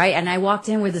 right? And I walked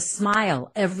in with a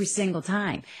smile every single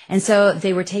time. And so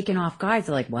they were taken off guard.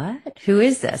 They're like, what? Who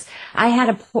is this? I had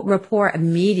a rapport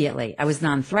immediately. I was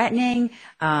non-threatening.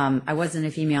 I wasn't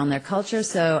a female in their culture.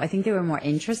 So I think they were more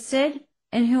interested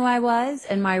in who I was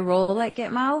and my role at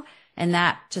Gitmo. And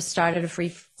that just started a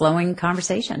free-flowing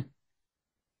conversation.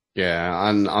 Yeah,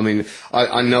 and I mean,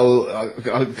 I know,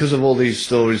 because of all these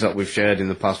stories that we've shared in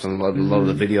the past and a lot of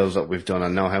the videos that we've done, I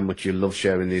know how much you love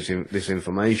sharing this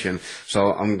information.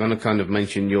 So I'm going to kind of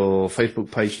mention your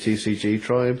Facebook page, TCG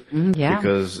Tribe. Yeah.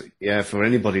 Because, yeah, for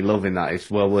anybody loving that,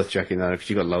 it's well worth checking out, because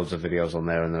you've got loads of videos on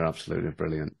there and they're absolutely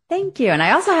brilliant. Thank you. And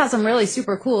I also have some really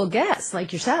super cool guests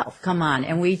like yourself come on,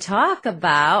 and we talk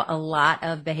about a lot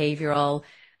of behavioral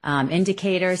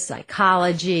indicators,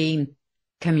 psychology,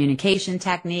 communication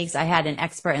techniques. I had an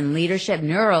expert in leadership,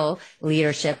 neuro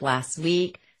leadership last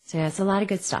week. So yeah, it's a lot of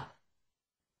good stuff.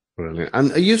 Brilliant.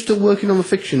 And are you still working on the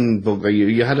fiction book?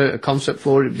 You had a concept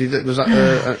for it? Was that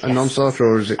a Yes. non-starter,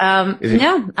 or is it?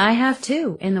 No, I have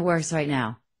two in the works right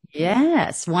now.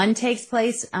 Yes. One takes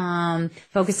place,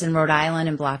 focused in Rhode Island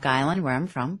and Block Island, where I'm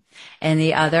from, and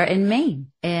the other in Maine.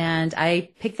 And I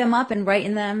picked them up and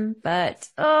writing them, but,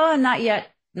 not yet.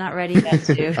 Not ready yet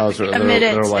to commit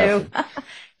it to.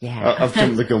 Yeah. I've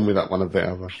jumped the gun with that one a bit,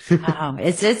 have I? Oh,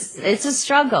 it's a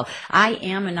struggle. I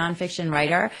am a nonfiction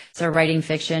writer, so writing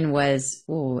fiction was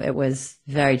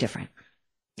very different.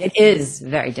 It is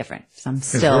very different. So I'm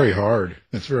still. It's very hard.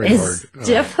 It's very hard. It's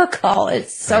difficult.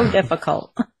 It's so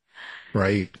difficult.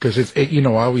 Right. Because I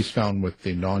always found with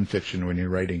the nonfiction, when you're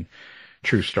writing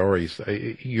true stories,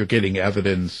 you're getting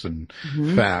evidence and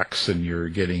facts, and you're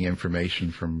getting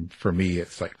information from, for me,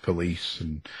 it's like police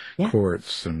and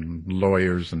courts and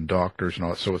lawyers and doctors and all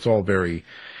that. So it's all very,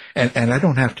 and I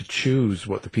don't have to choose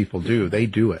what the people do. They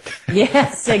do it.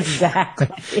 Yes,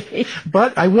 exactly.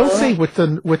 But I will say with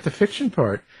the fiction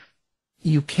part,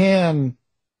 you can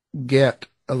get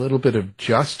a little bit of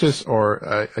justice, or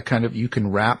a kind of, you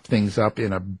can wrap things up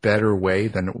in a better way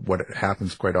than what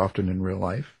happens quite often in real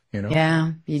life.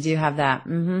 Yeah, you do have that.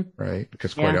 Mm-hmm. Right.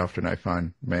 Because quite often I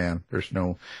find, man, there's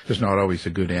not always a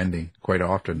good ending. Quite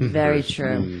often. Very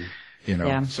true.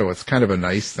 So it's kind of a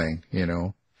nice thing,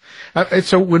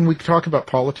 so when we talk about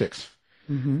politics,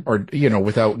 or,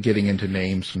 without getting into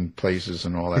names and places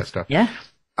and all that stuff. Yeah.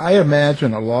 I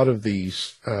imagine a lot of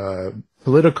these,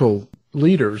 political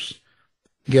leaders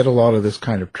get a lot of this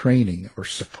kind of training or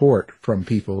support from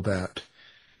people that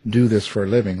do this for a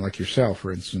living, like yourself,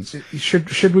 for instance.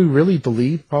 Should we really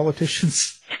believe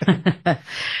politicians?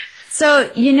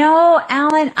 So,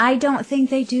 Alan, I don't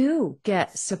think they do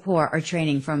get support or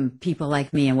training from people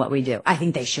like me and what we do. I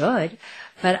think they should,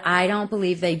 but I don't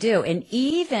believe they do. And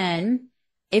even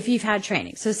if you've had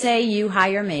training, so say you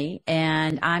hire me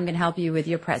and I'm going to help you with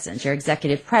your presence, your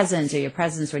executive presence, or your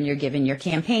presence when you're giving your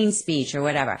campaign speech or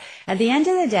whatever. At the end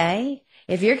of the day,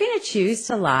 if you're going to choose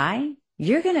to lie,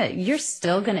 you're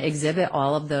still going to exhibit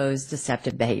all of those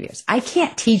deceptive behaviors. I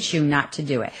can't teach you not to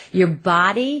do it. Your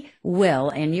body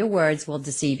will, and your words will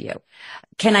deceive you.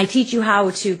 Can I teach you how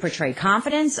to portray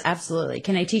confidence? Absolutely.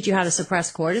 Can I teach you how to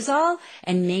suppress cortisol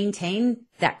and maintain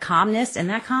that calmness and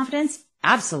that confidence?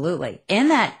 Absolutely. And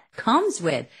that comes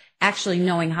with actually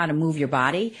knowing how to move your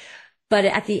body. But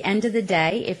at the end of the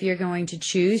day, if you're going to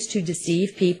choose to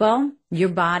deceive people, your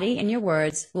body and your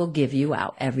words will give you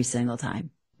out every single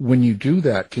time. When you do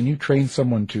that, can you train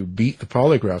someone to beat the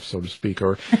polygraph, so to speak?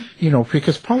 Or,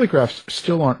 because polygraphs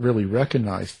still aren't really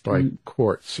recognized by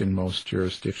courts in most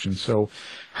jurisdictions. So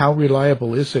how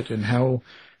reliable is it, and how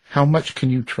much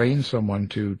can you train someone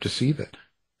to deceive it?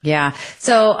 Yeah.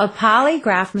 So a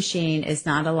polygraph machine is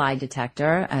not a lie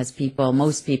detector, as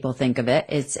most people think of it.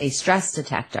 It's a stress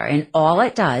detector. And all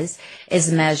it does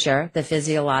is measure the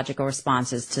physiological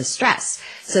responses to stress.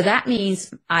 So that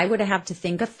means I would have to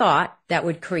think a thought that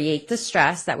would create the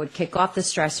stress, that would kick off the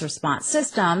stress response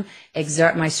system,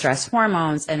 exert my stress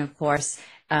hormones, and of course,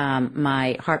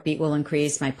 my heartbeat will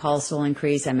increase, my pulse will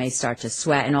increase, I may start to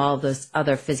sweat, and all of those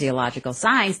other physiological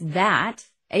signs that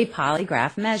a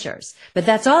polygraph measures. But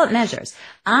that's all it measures.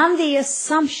 On the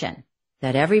assumption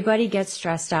that everybody gets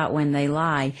stressed out when they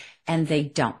lie, and they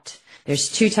don't.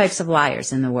 There's two types of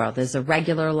liars in the world. There's a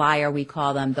regular liar, we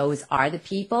call them. Those are the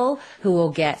people who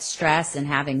will get stressed and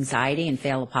have anxiety and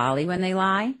fail a poly when they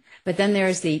lie. But then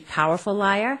there's the powerful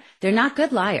liar. They're not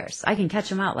good liars. I can catch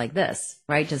them out like this,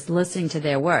 right? Just listening to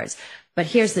their words. But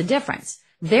here's the difference.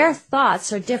 Their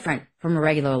thoughts are different from a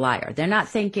regular liar. They're not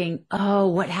thinking, oh,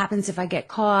 what happens if I get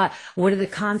caught? What are the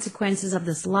consequences of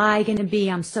this lie going to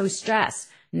be? I'm so stressed.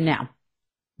 No.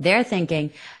 They're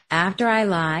thinking, after I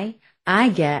lie, I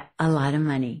get a lot of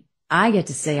money. I get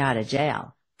to stay out of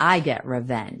jail. I get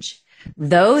revenge.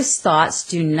 Those thoughts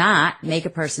do not make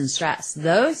a person stress.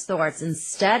 Those thoughts,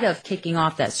 instead of kicking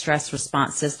off that stress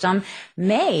response system,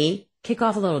 may kick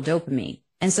off a little dopamine.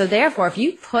 And so therefore, if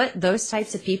you put those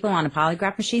types of people on a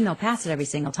polygraph machine, they'll pass it every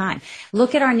single time.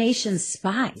 Look at our nation's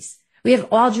spies. We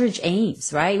have Aldrich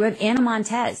Ames, right? We have Anna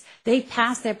Montez. They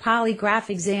pass their polygraph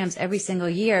exams every single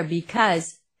year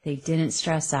because they didn't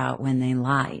stress out when they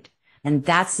lied. And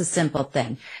that's the simple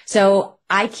thing. So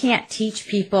I can't teach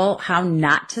people how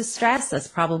not to stress. That's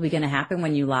probably going to happen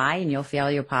when you lie and you'll fail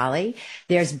your poly.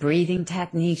 There's breathing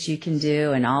techniques you can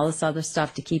do and all this other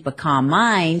stuff to keep a calm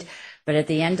mind. But at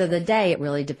the end of the day, it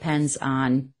really depends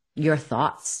on your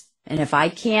thoughts. And if I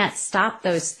can't stop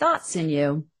those thoughts in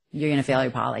you, you're going to fail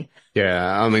your poly.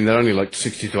 Yeah, I mean, they're only like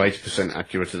 60 to 80%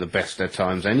 accurate at the best at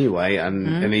times anyway.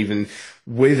 And even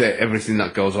with it, everything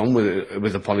that goes on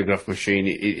with a polygraph machine,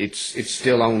 it's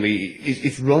still only,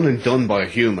 it's run and done by a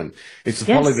human. It's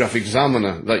the polygraph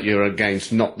examiner that you're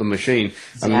against, not the machine.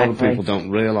 Exactly. And a lot of people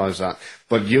don't realize that.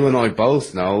 But you and I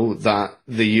both know that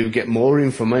you get more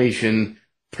information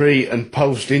pre and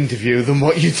post interview than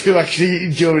what you do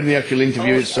actually during the actual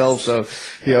interview itself. So,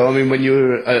 you know, I mean, when you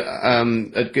were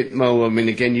at Gitmo, I mean,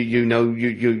 again, you know,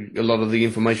 a lot of the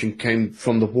information came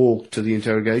from the walk to the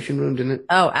interrogation room, didn't it?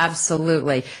 Oh,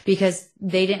 absolutely. Because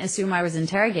they didn't assume I was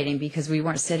interrogating because we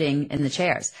weren't sitting in the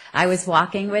chairs. I was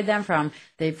walking with them from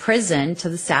the prison to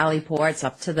the Sally ports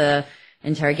up to the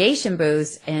interrogation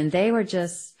booths, and they were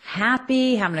just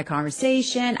happy, having a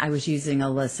conversation. I was using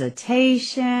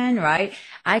elicitation, right?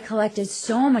 I collected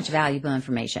so much valuable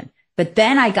information. But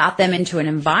then I got them into an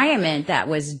environment that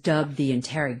was dubbed the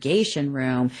interrogation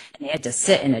room, and they had to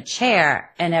sit in a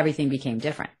chair, and everything became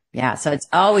different. Yeah, so it's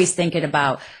always thinking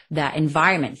about that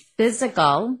environment.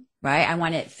 Physical, right? I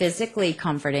want it physically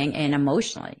comforting and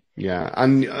emotionally. Yeah,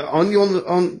 and on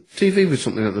TV with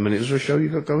something at the minute. Is there a show you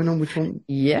got going on? Which one?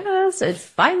 Yes, it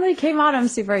finally came out. I'm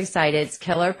super excited. It's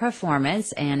Killer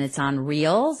Performance, and it's on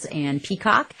Reels and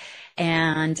Peacock.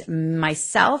 And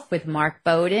myself with Mark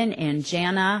Bowden and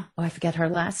Jana, I forget her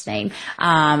last name.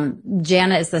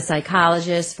 Jana is the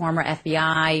psychologist, former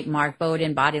FBI, Mark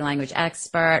Bowden, body language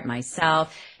expert,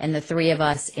 myself, and the three of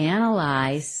us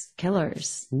analyze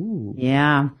killers. Ooh,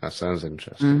 yeah. That sounds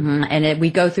interesting. Mm-hmm. And we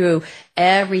go through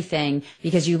everything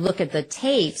because you look at the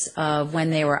tapes of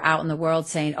when they were out in the world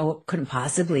saying, oh, it couldn't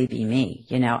possibly be me.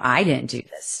 You know, I didn't do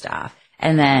this stuff.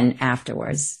 And then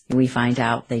afterwards, we find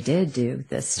out they did do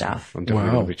this stuff. I'm definitely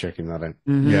going to be checking that out.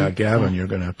 Mm-hmm. Yeah, Gavin, you're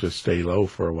going to have to stay low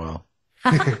for a while.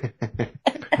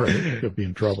 Right, you'll be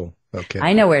in trouble. Okay.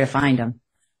 I know where to find them.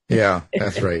 Yeah,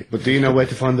 that's right. But do you know where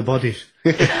to find the bodies?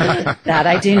 That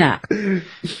I do not.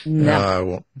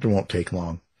 No. It won't take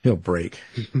long. He'll break.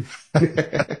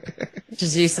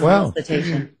 Just use some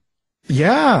solicitation.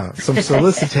 Yeah, some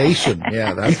solicitation.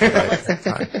 Yeah,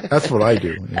 that's what I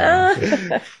do. You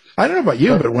know. I don't know about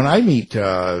you, but when I meet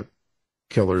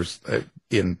killers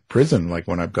in prison, like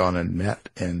when I've gone and met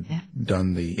and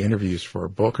done the interviews for a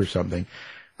book or something,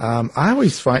 I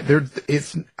always find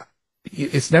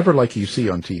it's never like you see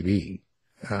on TV,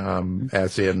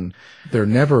 as in they're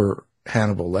never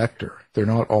Hannibal Lecter. They're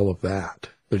not all of that.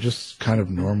 They're just kind of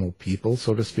normal people,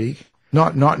 so to speak.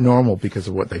 Not normal because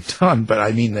of what they've done, but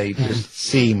I mean they just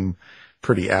seem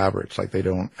pretty average. Like they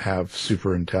don't have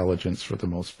super intelligence for the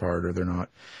most part, or they're not.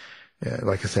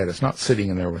 Like I said, it's not sitting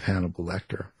in there with Hannibal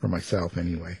Lecter, for myself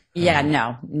anyway. Yeah,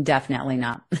 no, definitely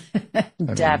not.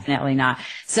 Definitely not.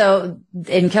 So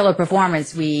in Killer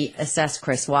Performance, we assess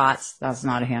Chris Watts. That's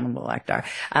not a Hannibal Lecter.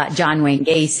 John Wayne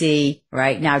Gacy,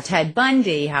 right? Now, Ted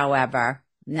Bundy, however,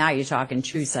 now you're talking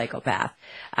true psychopath.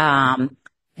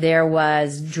 There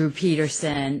was Drew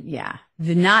Peterson. Yeah.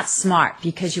 They're not smart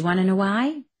because you want to know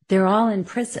why? They're all in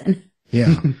prison.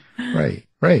 Yeah. Right.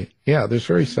 Yeah. There's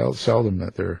very seldom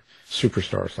that they're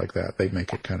superstars like that. They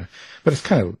make it but it's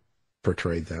kind of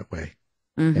portrayed that way.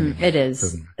 Mm-hmm. Anyway, it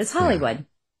is. It's Hollywood.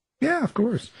 Yeah, of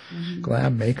course. Mm-hmm.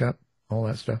 Glam, makeup, all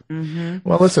that stuff. Mm-hmm.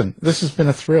 Well, listen, this has been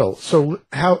a thrill. So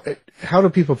how do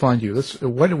people find you?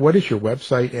 What is your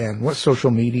website and what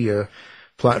social media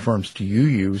platforms do you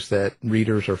use that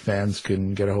readers or fans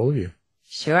can get a hold of you?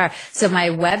 Sure. So my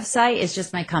website is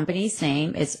just my company's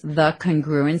name. It's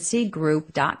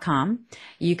thecongruencygroup.com.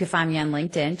 You can find me on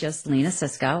LinkedIn, just Lena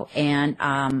Sisco. And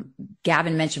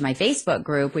Gavin mentioned my Facebook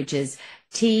group, which is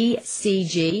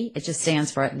TCG. It just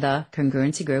stands for The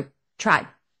Congruency Group Tribe.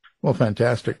 Well,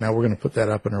 fantastic. Now we're going to put that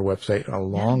up on our website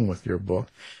along with your book.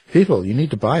 People, you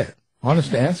need to buy it.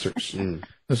 Honest Answers.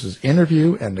 This is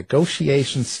interview and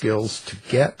negotiation skills to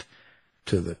get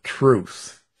to the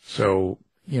truth. So,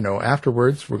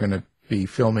 afterwards, we're going to be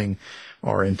filming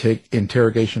our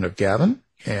interrogation of Gavin,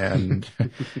 and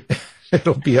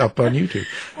it'll be up on YouTube.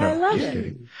 No, I love just it.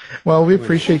 kidding. Well, we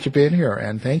appreciate you being here,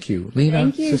 and thank you, Lena.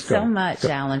 Thank you Sisco. so much,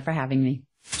 Alan, for having me.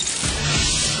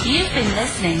 You've been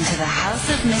listening to the House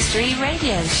of Mystery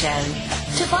radio show.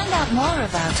 To find out more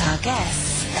about our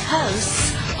guests,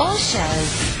 hosts, or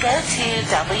shows, go to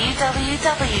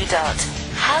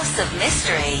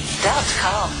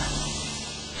www.houseofmystery.com.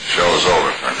 Show's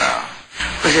over for now.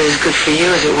 Was it as good for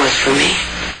you as it was for me?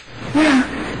 Yeah.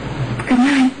 Good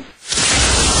night.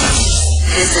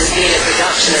 This has been a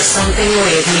production of Something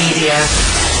Weird Media.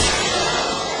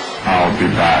 I'll be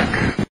back.